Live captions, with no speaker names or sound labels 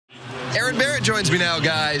Aaron Barrett joins me now,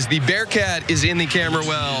 guys. The Bearcat is in the camera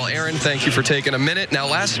well. Aaron, thank you for taking a minute. Now,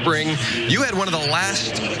 last spring, you had one of the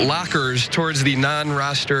last lockers towards the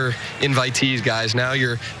non-roster invitees, guys. Now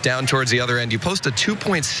you're down towards the other end. You post a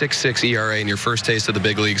 2.66 ERA in your first taste of the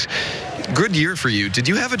big leagues. Good year for you. Did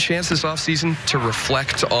you have a chance this offseason to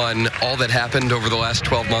reflect on all that happened over the last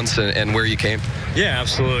 12 months and where you came? Yeah,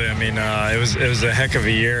 absolutely. I mean, it was a heck of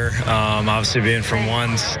a year. Obviously, being from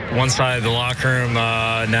one side of the locker room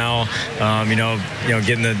now,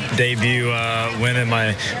 getting the debut win in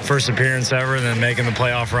my first appearance ever, and then making the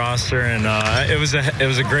playoff roster, and it was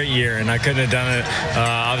a great year, and I couldn't have done it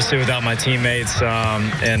obviously without my teammates,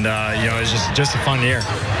 it was just a fun year.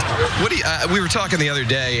 We were talking the other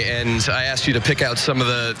day, and I asked you to pick out some of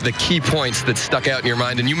the key points that stuck out in your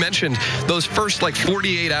mind, and you mentioned those first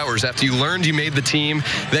 48 hours after you learned you made the team,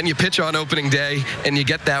 then you pitch on opening day, and you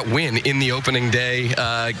get that win in the opening day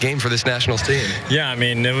game for this Nationals team. Yeah, I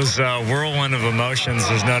mean, it was a whirlwind of emotions.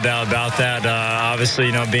 There's no doubt about that.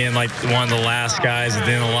 Obviously, being like one of the last guys at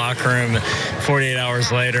the end of the locker room, 48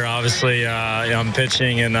 hours later, obviously, I'm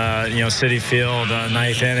pitching in Citi Field,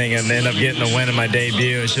 ninth inning, and end up getting the win in my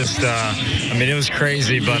debut. It's just, it was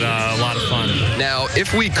crazy, but a lot of fun. Now,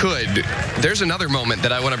 if we could, there's another moment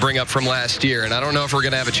that I want to bring up from last year, and I don't know if we're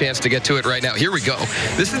going to have a chance to get to it right now. Here we go.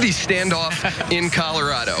 This is the standoff in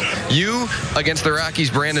Colorado. You against the Rockies'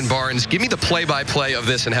 Brandon Barnes. Give me the play-by-play of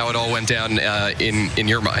this and how it all went down in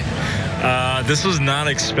your mind. This was not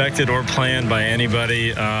expected or planned by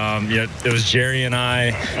anybody. It was Jerry and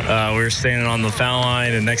I. We were standing on the foul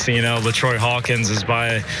line, and next thing you know, LaTroy Hawkins is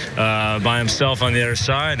by himself on the other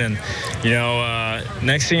side. And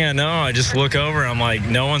next thing I know, I just look over. I'm like,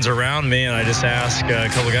 no one's around me, and I just ask a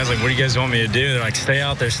couple of guys, like, what do you guys want me to do? They're like, stay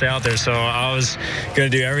out there, stay out there. So I was going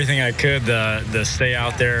to do everything I could to stay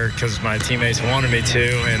out there because my teammates wanted me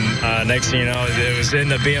to. And next thing you know, it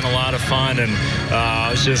ended up being a lot of fun, and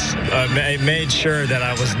I was just made sure that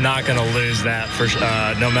I was not going to lose that for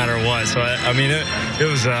no matter what. So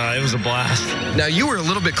it was a blast. Now, you were a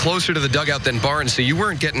little bit closer to the dugout than Barnes, so you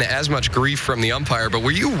weren't getting as much grief from the umpire. But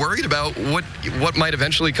were you worried about what might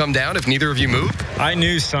eventually come down if neither of you moved? I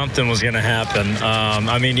knew something was going to happen.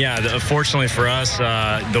 Fortunately for us,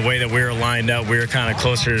 the way that we were lined up, we were kind of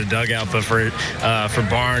closer to the dugout. But for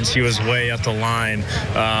Barnes, he was way up the line.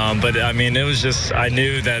 It was just, I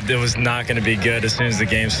knew that it was not going to be good as soon as the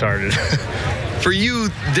game started. For you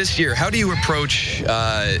this year, how do you approach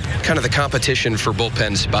kind of the competition for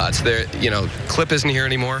bullpen spots? Clip isn't here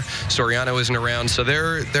anymore. Soriano isn't around. So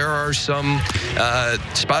there are some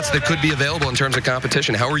spots that could be available in terms of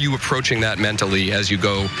competition. How are you approaching that mentally as you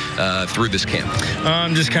go through this camp?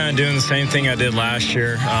 I'm just kind of doing the same thing I did last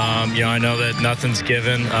year. I know that nothing's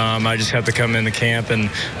given. I just have to come into camp and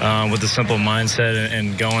with a simple mindset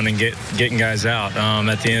and going and getting guys out.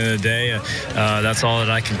 At the end of the day, that's all that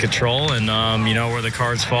I can control. And where the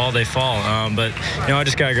cards fall, they fall. I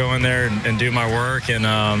just got to go in there and do my work, and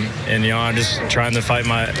I'm just trying to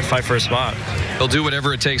fight for a spot. They'll do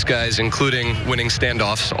whatever it takes, guys, including winning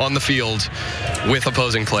standoffs on the field with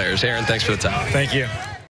opposing players. Aaron, thanks for the time. Thank you.